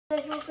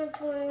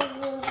welcome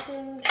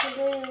to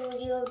today's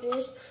video of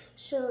this.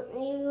 So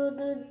you will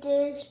do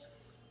this,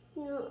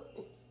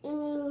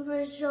 in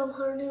virtual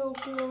honey will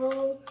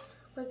glow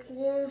like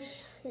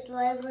this. His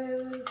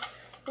library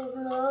will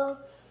glow,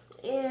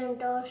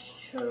 and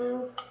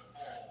also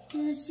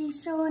you see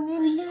someone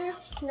in here.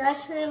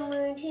 That's him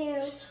right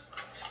here.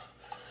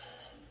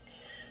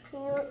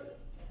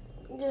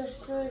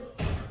 Just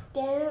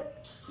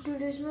do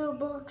this little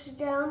box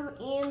down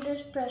and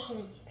just press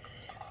it.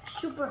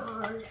 Super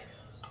hard.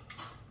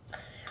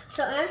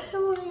 So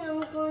actually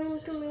I'm going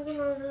to make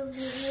another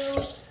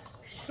video.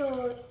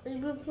 So you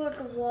will put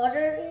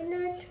water in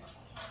it.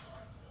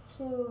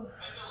 So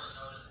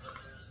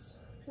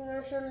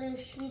actually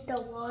see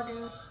the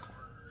water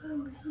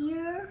from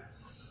here.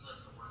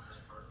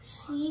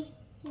 See,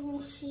 you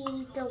can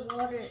see the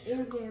water in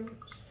him.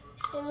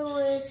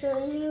 Anyway,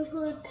 so you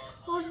put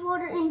hose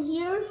water in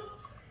here.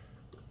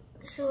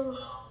 So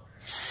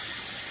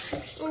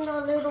in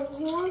the little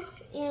hole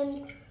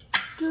and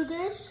do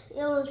this,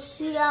 it will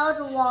shoot out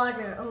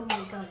water. Oh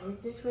my god,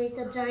 it just made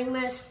a giant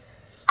mess.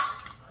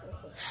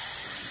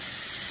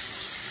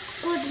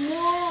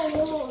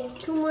 Whoa,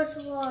 too much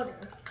water.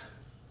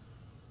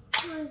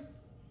 Did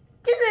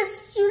it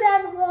shoot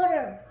out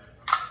water?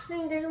 I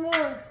think there's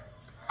more.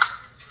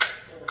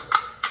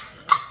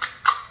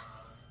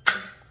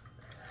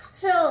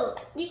 So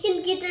you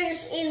can get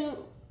this in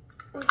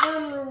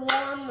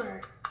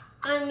Walmart.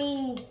 I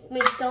mean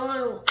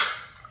McDonald's.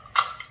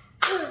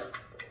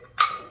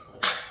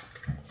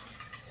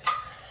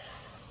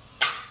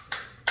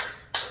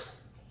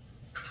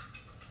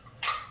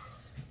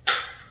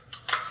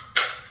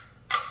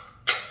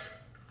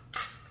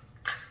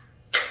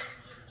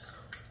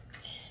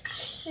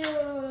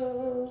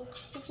 So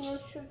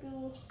what should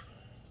do?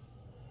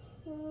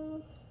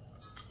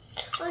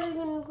 I'm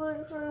gonna go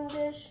from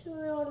this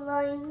little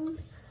line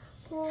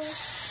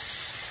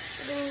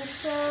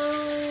inside,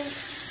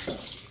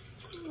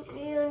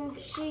 and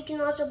she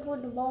can also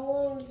put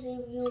balls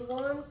if you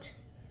want.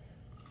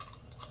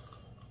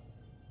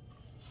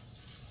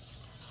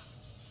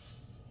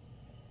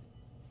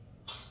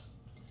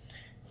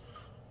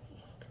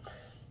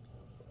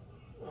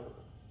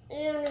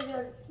 And I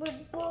got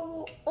put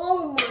bubble.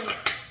 Oh my!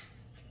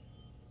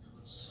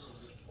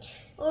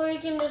 Or you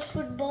can just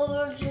put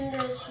bubbles in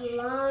this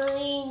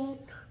line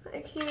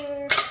right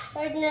here.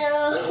 Right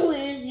now, we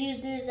just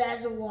use this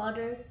as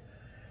water.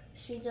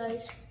 See,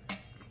 guys?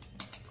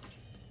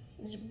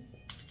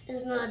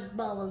 It's not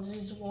bubbles,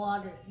 it's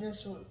water,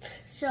 this one.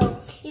 So,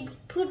 you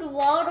put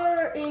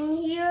water in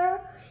here,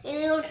 and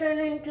it'll turn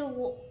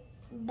into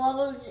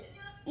bubbles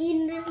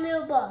in this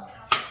little box.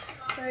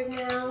 Right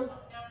now,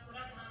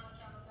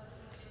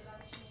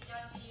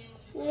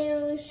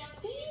 now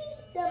squeeze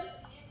the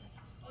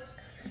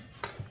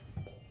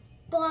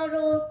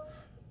bottle.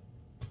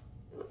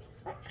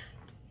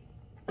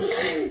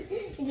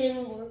 It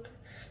didn't work.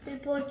 We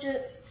put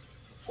it.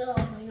 Oh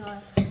my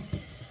god.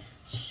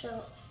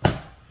 So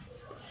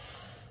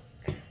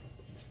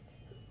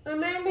I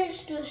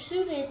managed to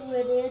shoot it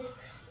with it,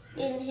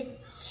 and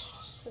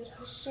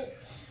it's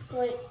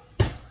like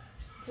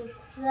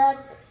that.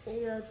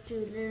 You have to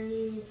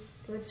really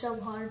do it so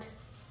hard.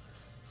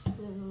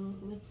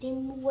 Make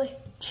them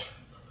wet,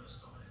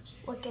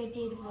 like I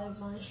did with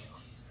my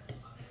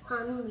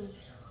honey.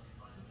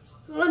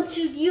 One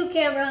shoot you,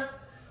 camera.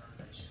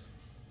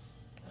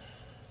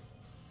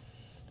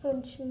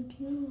 One shoot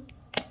you.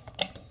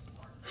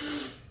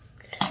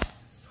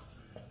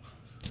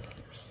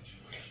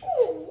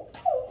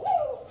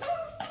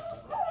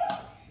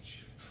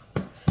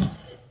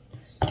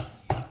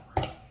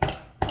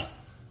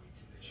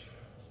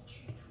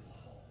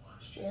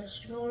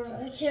 Yes, roll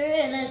right here,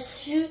 and I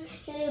shoot,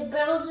 and it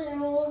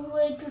bounces all the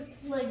way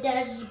to my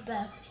dad's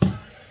back.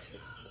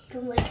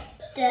 To my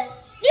dad.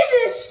 You're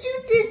gonna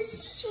shoot this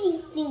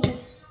thing.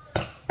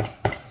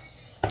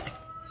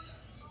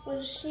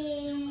 Let's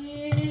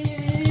see.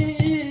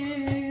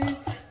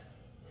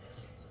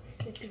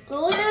 Did you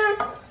go there?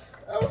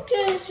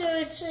 Okay, so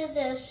it's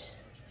this.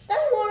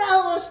 That's what I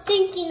was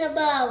thinking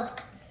about.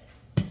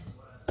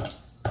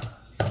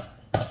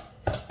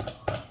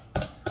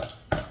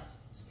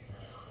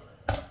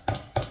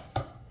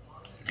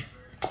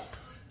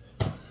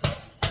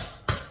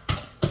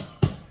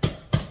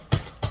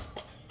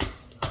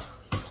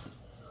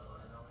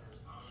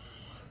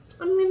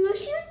 I'm gonna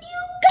shoot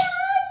you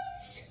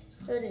guys.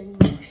 So then,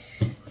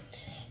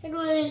 it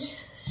was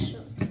so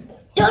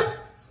done.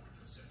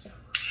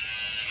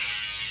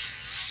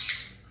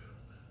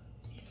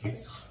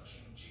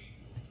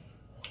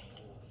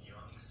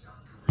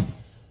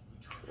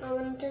 I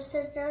want to test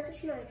it out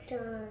at night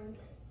time.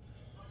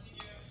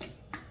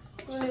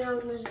 Well,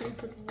 I'm just gonna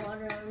put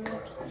water on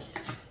it.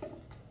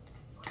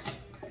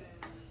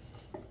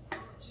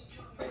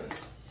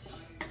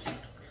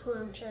 Hold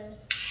on, try it.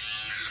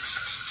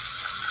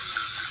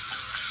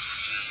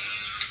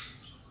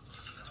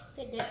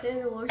 It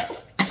didn't work.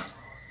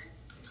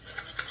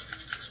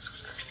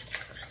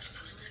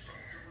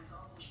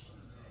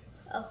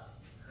 Oh.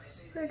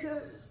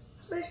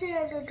 Press it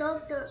at the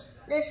top.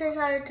 This is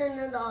how to turn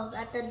it off.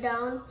 At the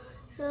down,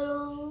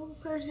 so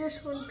press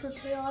this one to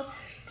turn off.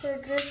 Press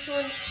this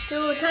one to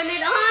turn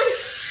it on.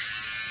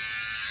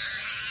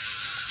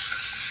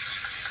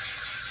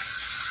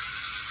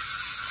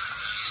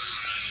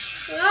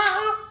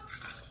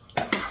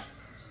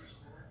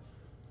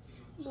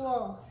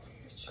 Whoa,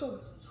 cool.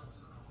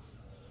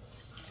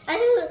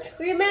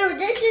 Remember,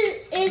 this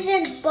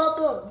isn't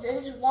bubbles.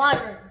 This is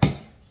water.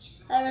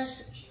 I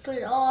just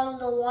put all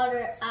the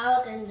water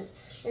out and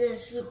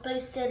just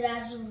replaced it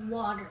as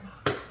water.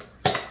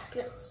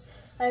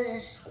 I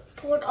just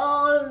put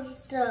all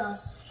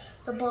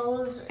the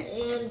bubbles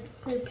and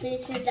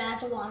replace it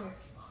as water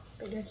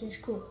because it's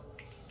cool.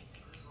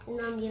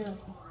 And I'm yellow.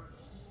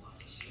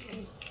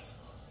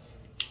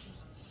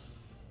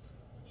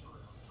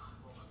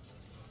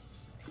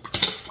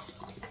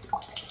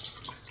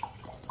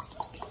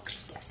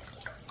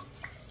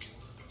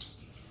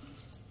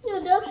 Yeah,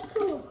 that's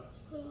cool.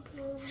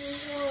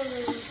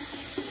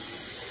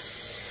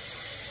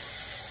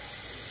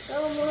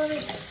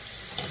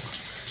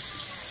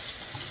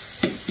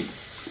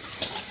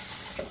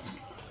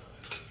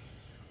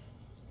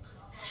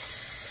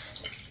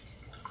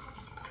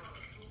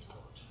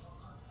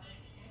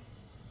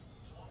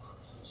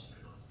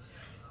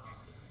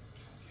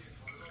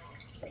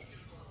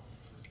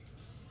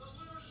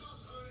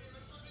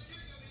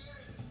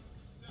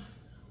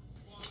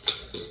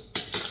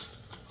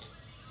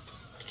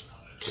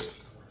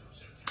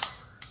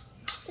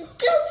 It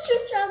still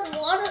shoots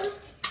out water.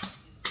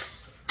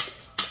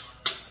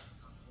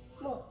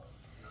 Look,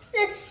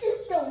 let's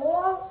shoot the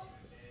wall.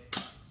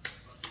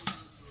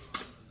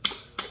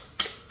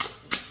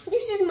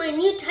 This is my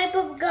new type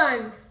of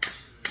gun.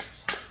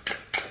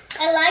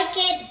 I like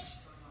it.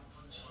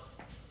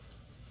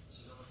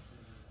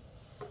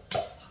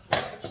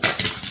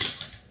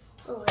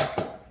 Oh,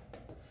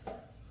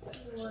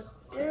 what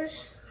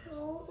this?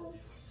 Oh.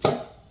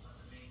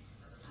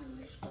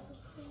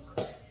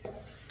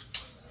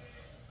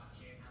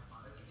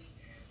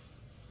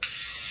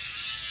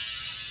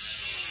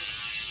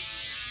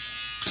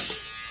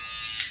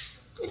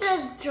 It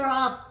just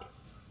dropped.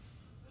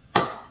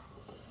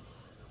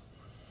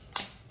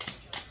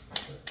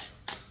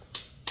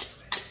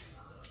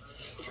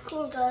 It's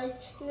cool,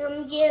 guys. And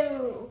I'm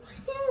yellow.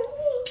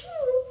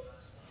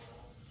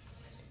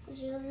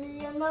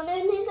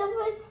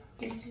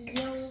 This is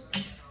yellow.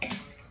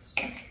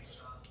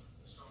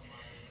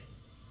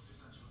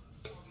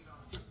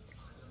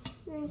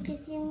 I'm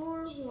getting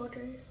more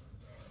water.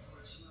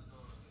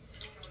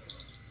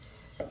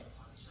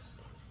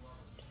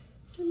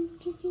 I'm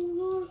getting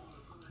more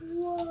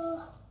water.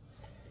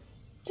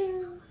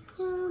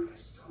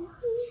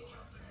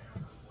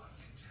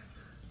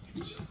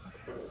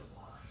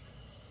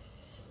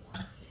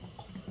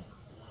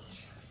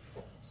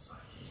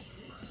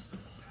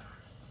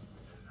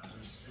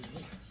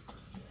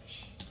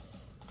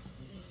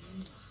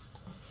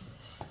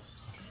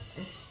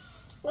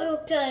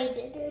 Okay, I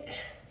did it.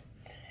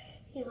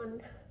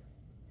 And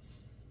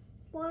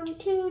 1,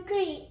 2,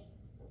 3.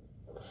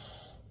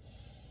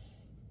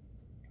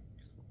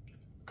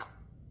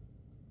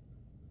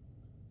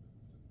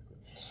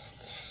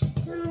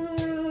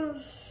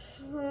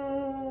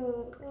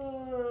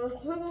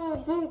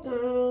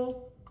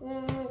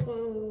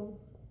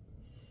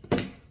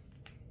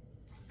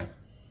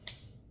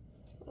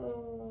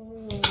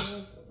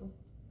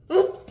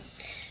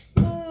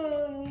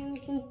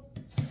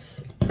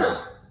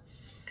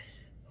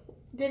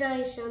 Did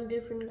I sound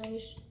different,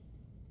 guys?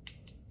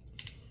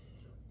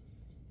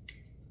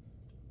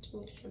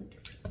 It sound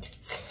different.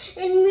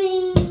 And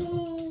me.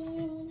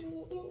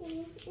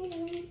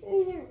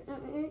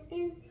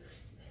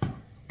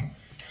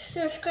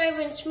 Subscribe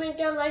and smack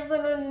that like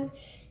button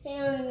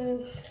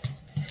and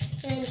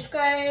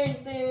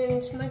subscribe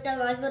and smack that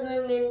like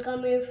button and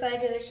come here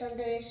Friday,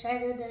 Sunday,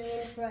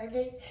 Saturday, and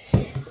Friday.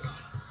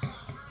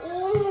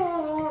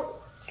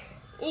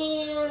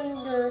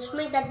 And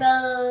smack that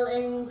bell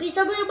and peace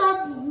out,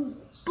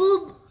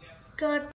 boob. God.